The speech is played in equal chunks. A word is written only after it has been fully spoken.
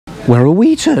where are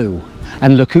we to?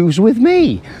 And look who's with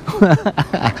me.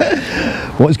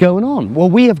 What's going on? Well,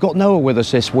 we have got Noah with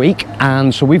us this week,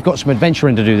 and so we've got some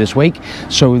adventuring to do this week.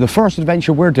 So the first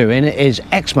adventure we're doing is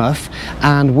Exmouth,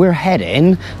 and we're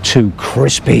heading to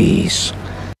Crispy's.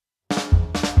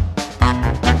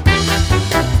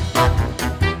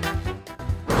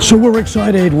 So we're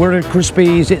excited, we're at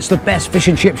Crispy's. It's the best fish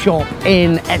and chip shop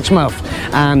in Exmouth.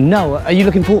 And Noah, what are you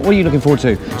looking forward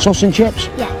to? Sausage and chips?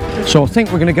 Yeah. So I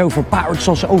think we're going to go for battered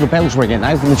sausage. Oh, the bell's ringing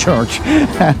now from the church.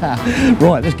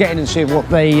 Right, let's get in and see what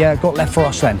they got left for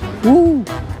us then. Woo!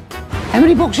 How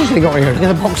many boxes have they got here? Look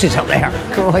at the boxes up there.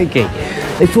 Crikey.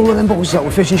 They fill all them boxes up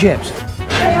with fish and chips. 1,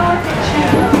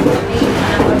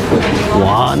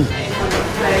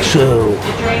 2,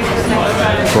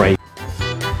 3.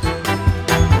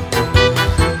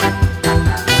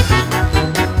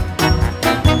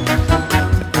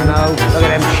 Look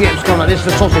at them chips coming. This is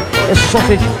the sausage. It's a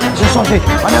sausage. It's a sausage.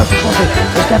 I know it's a sausage.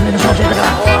 It's definitely the sausage. Look at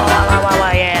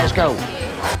that. Yeah, let's go.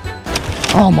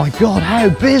 Oh my God, how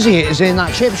busy it is in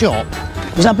that chip shop.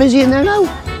 Is that busy in there now?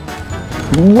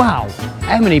 Wow.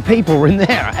 How many people are in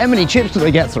there? How many chips do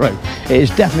they get through? It is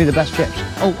definitely the best chips.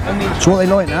 Oh, so what they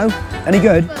like now? Any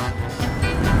good?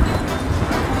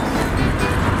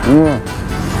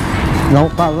 No,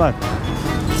 bad though.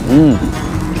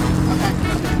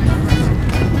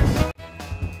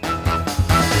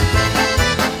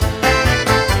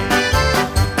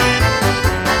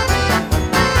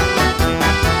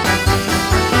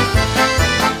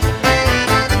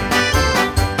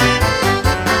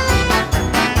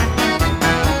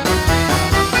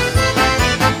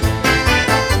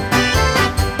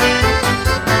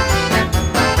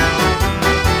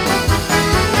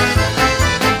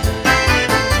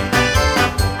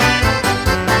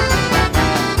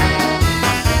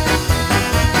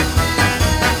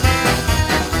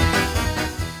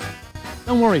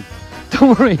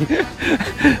 Don't worry.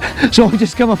 So I've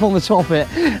just come up on the top at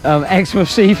Exmouth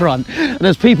seafront, and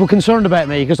there's people concerned about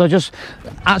me because I just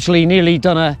actually nearly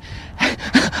done a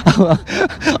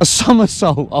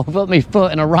somersault. I've put my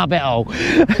foot in a rabbit hole.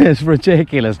 It's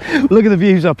ridiculous. Look at the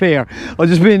views up here. I've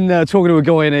just been talking to a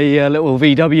guy in a little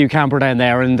VW camper down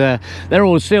there, and they're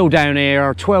all still down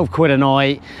here, 12 quid a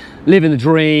night. Living the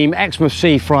dream, Exmouth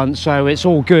seafront, so it's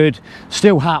all good,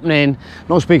 still happening.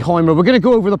 Nice big Heimer. We're going to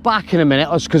go over the back in a minute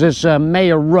because there's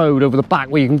Mayor Road over the back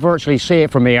where you can virtually see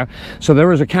it from here. So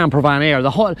there is a camper van here.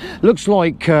 Looks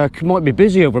like might be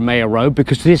busy over Mayor Road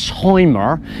because this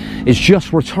Heimer is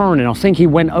just returning. I think he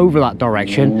went over that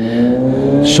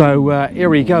direction. So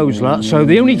here he goes, look. So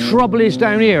the only trouble is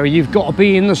down here, you've got to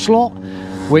be in the slot,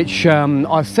 which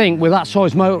I think with that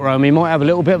size motorhome he might have a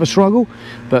little bit of a struggle,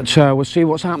 but we'll see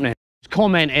what's happening.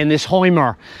 Comment in this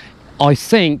Heimer, I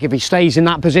think if he stays in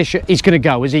that position he's going to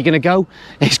go. Is he going to go?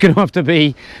 He's going to have to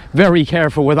be very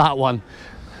careful with that one.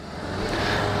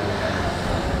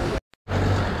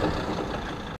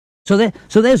 So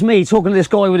there's me talking to this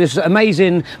guy with this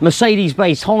amazing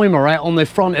Mercedes-based Heimer out on the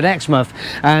front at Exmouth,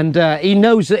 and he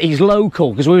knows that he's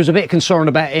local because we was a bit concerned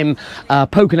about him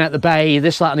poking out the bay,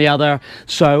 this, that and the other.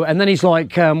 So, and then he's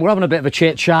like, we're having a bit of a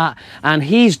chit chat, and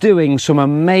he's doing some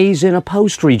amazing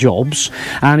upholstery jobs,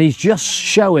 and he's just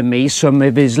showing me some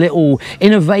of his little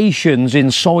innovations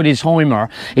inside his Heimer.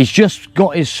 He's just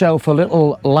got himself a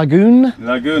little lagoon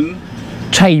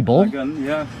table.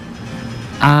 Yeah.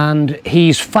 And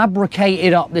he's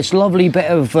fabricated up this lovely bit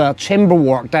of timber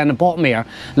work down the bottom here.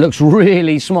 Looks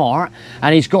really smart.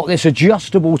 And he's got this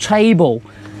adjustable table.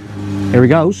 Here he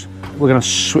goes.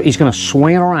 He's gonna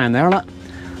swing around there.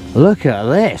 Look at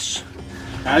this.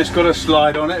 And it's got a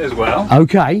slide on it as well.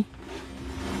 Okay.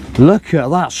 Look at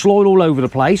that. Slide all over the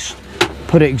place.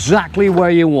 Put it exactly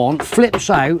where you want. Flips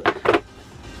out.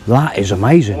 That is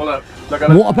amazing. Well, look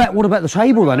what about the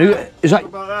table then? Is that? What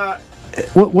about that?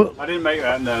 What? I didn't make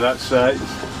that, no, that's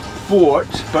bought,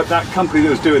 but that company that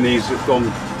was doing these have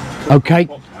gone. Okay,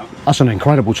 that's an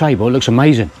incredible table. It looks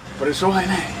amazing. But it's all right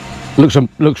now.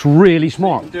 Looks really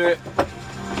smart. So you can do it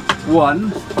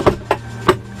one.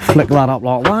 Flick that up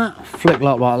like that. Flick that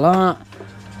up like that.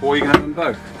 Or you can have them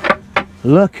both.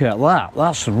 Look at that.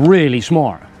 That's really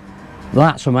smart.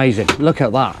 That's amazing. Look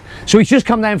at that. So he's just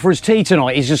come down for his tea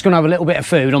tonight. He's just going to have a little bit of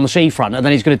food on the seafront and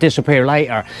then he's going to disappear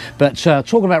later. But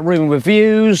talking about room with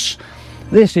views,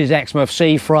 this is Exmouth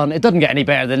seafront. It doesn't get any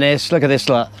better than this. Look at this,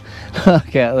 look.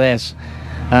 Look at this.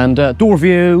 And door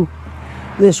view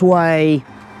this way.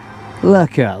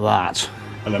 Look at that.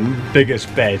 And the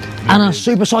biggest bed. And a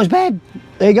supersized bed.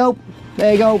 There you go.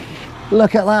 There you go.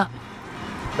 Look at that.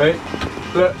 Hey,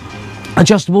 look.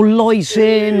 Adjustable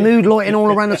lighting, mood lighting all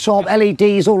around the top,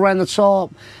 LEDs all around the top.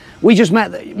 we just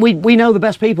met, we know the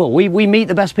best people. We meet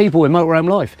the best people in motorhome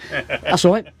life. That's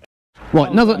all right. Right,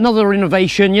 another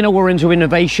innovation. You know, we're into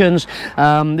innovations.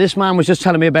 This man was just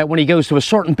telling me about when he goes to a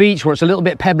certain beach where it's a little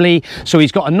bit pebbly, so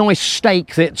he's got a nice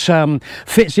stake that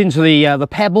fits into the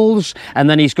pebbles, and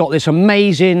then he's got this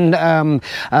amazing,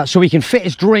 so he can fit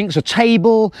his drinks, a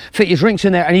table, fit his drinks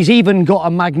in there, and he's even got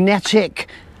a magnetic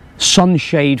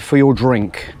sunshade for your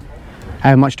drink.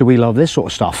 How much do we love this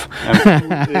sort of stuff?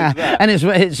 And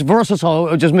it's versatile,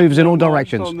 it just moves in all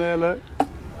directions. On there, look.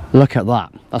 Look at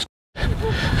that.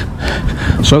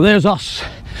 So there's us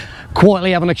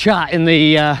quietly having a chat in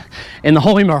the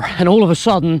Heimer, and all of a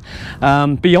sudden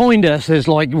behind us there's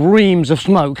like reams of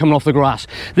smoke coming off the grass.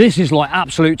 This is like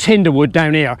absolute tinderwood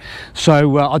down here. So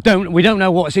we don't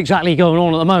know what's exactly going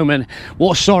on at the moment,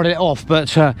 what started it off,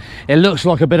 but it looks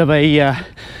like a bit of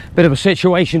a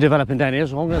situation developing down here.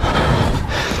 So I'm gonna...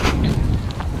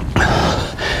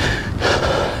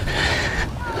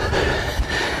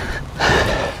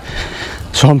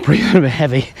 So I'm breathing a bit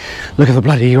heavy. Look at the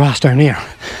bloody grass down here.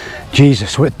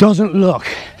 Jesus, so it doesn't look,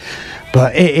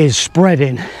 but it is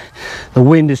spreading. The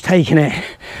wind is taking it.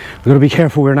 We've got to be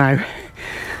careful here now.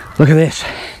 Look at this.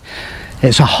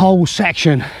 It's a whole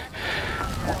section,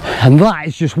 and that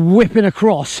is just whipping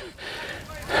across.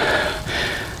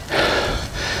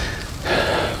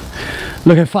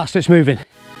 Look how fast it's moving.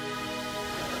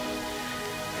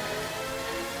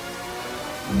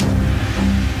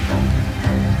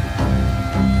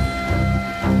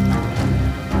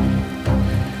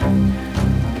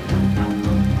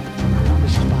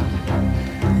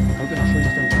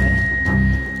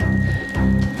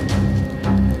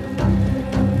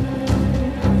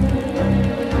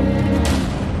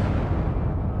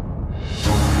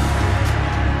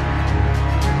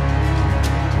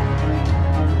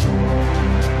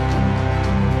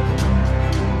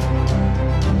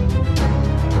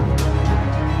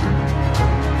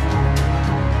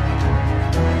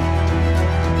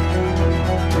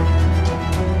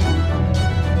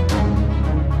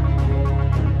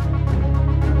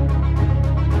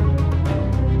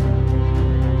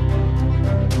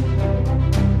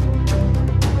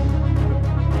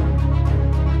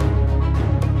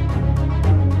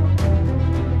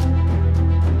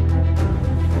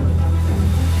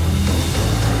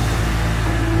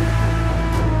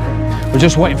 We're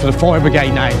just waiting for the fire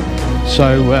brigade now,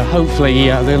 so hopefully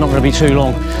they're not going to be too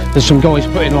long. There's some guys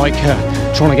putting like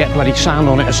trying to get bloody sand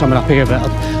on it or something up here, but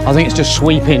I think it's just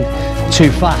sweeping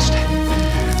too fast.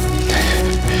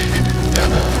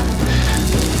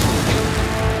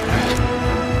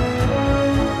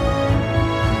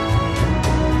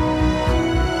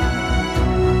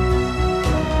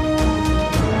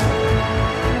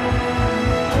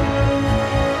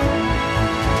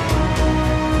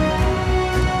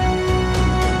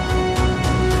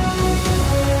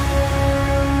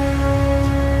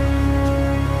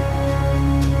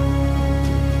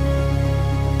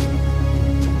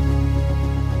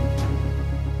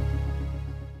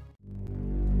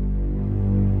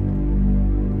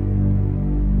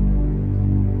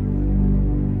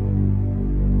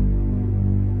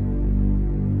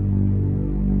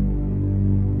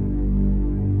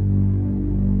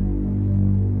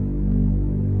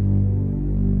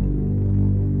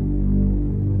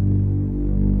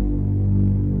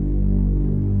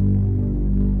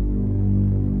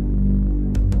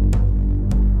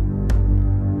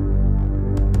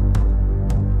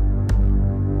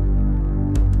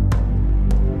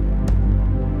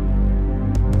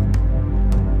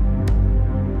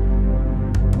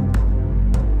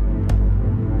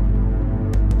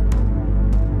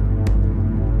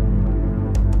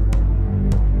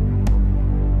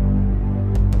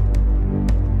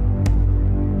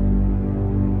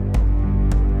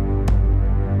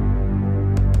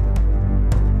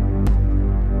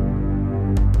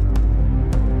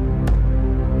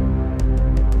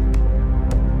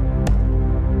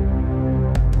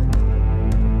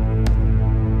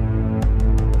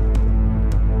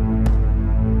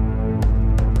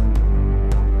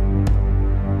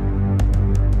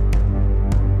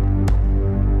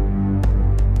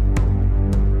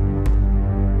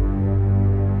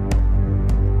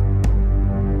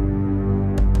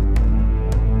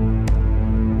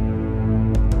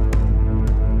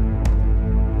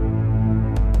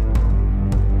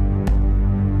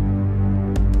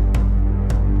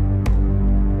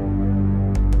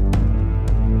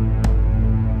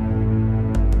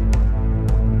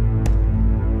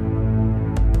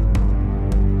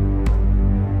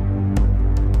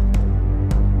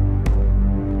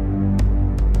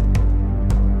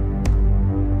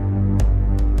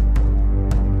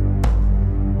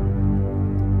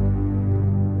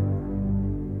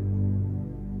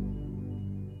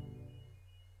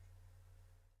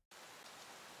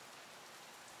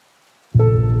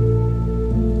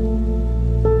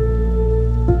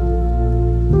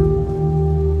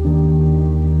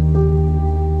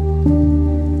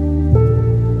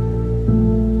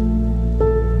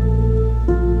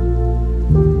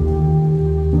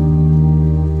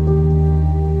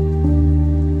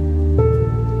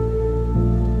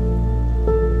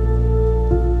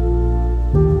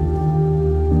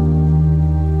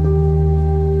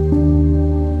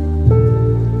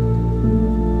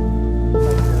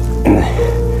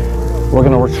 we're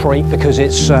going to retreat because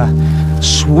it's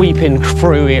sweeping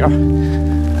through here.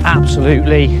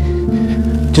 Absolutely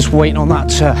just waiting on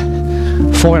that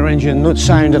fire engine nut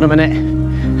sound in a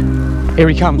minute. Here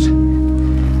he comes.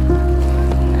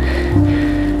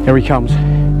 Here he comes.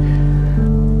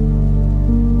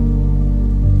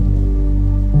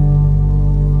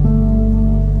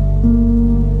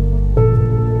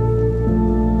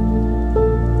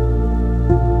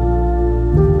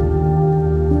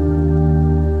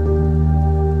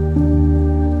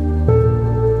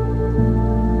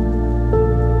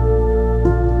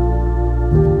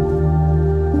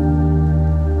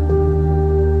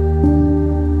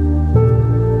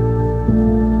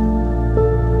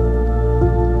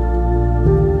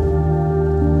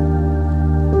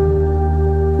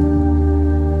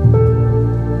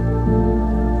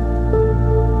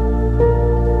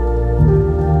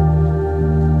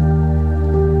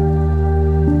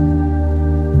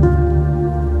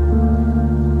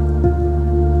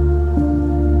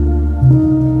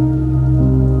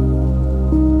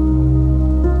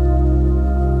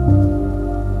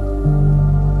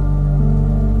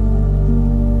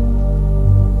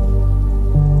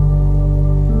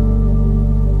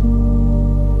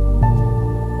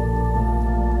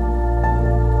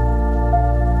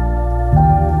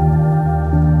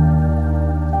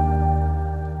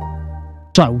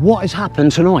 So what has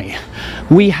happened tonight?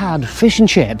 We had fish and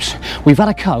chips, we've had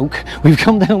a Coke, we've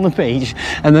come down the beach,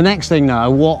 and the next thing now,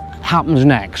 what happens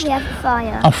next? We have a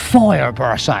fire. A fire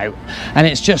bursts out, and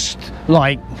it's just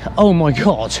like, oh my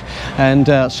God.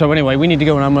 And so anyway, we need to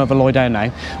go and have a lie down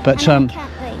now. But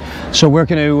so we're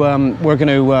going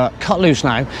to cut loose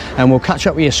now, and we'll catch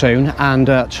up with you soon.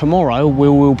 And tomorrow we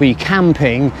will be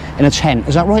camping in a tent.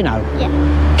 Is that right now?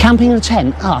 Yeah. Camping in a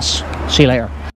tent, us. See you later.